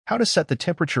How to set the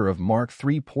temperature of Mark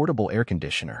III portable air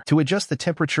conditioner. To adjust the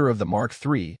temperature of the Mark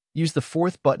III, use the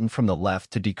fourth button from the left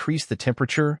to decrease the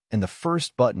temperature and the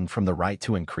first button from the right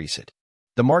to increase it.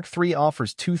 The Mark III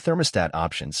offers two thermostat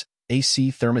options,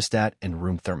 AC thermostat and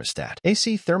room thermostat.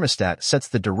 AC thermostat sets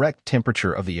the direct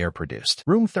temperature of the air produced.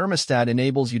 Room thermostat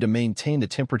enables you to maintain the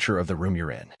temperature of the room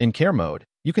you're in. In care mode,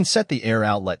 you can set the air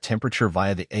outlet temperature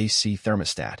via the AC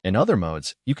thermostat. In other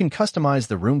modes, you can customize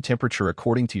the room temperature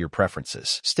according to your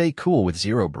preferences. Stay cool with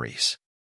zero breeze.